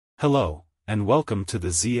Hello, and welcome to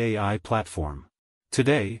the ZAI platform.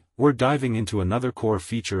 Today, we're diving into another core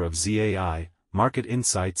feature of ZAI, market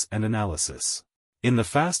insights and analysis. In the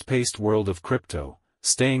fast-paced world of crypto,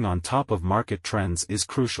 staying on top of market trends is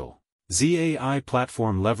crucial. ZAI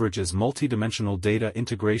platform leverages multidimensional data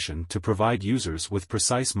integration to provide users with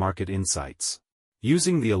precise market insights.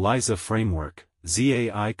 Using the ELIZA framework,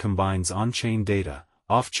 ZAI combines on-chain data,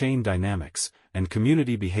 off-chain dynamics, and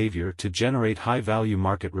community behavior to generate high-value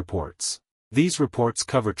market reports. These reports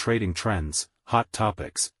cover trading trends, hot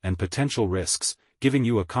topics, and potential risks, giving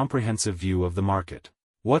you a comprehensive view of the market.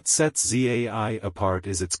 What sets ZAI apart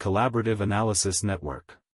is its collaborative analysis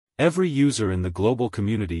network. Every user in the global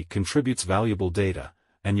community contributes valuable data,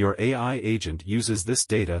 and your AI agent uses this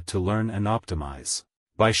data to learn and optimize.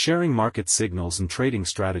 By sharing market signals and trading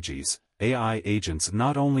strategies, AI agents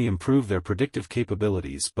not only improve their predictive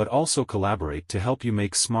capabilities but also collaborate to help you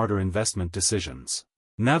make smarter investment decisions.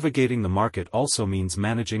 Navigating the market also means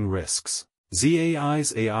managing risks.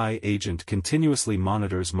 ZAI's AI agent continuously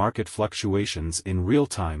monitors market fluctuations in real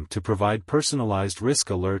time to provide personalized risk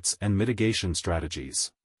alerts and mitigation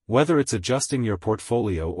strategies. Whether it's adjusting your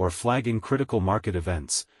portfolio or flagging critical market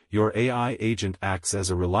events, your AI agent acts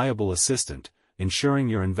as a reliable assistant, ensuring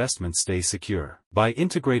your investments stay secure. By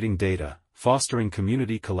integrating data, fostering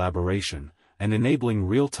community collaboration, and enabling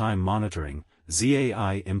real-time monitoring,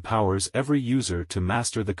 ZAI empowers every user to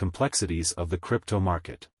master the complexities of the crypto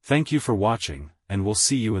market. Thank you for watching, and we'll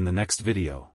see you in the next video.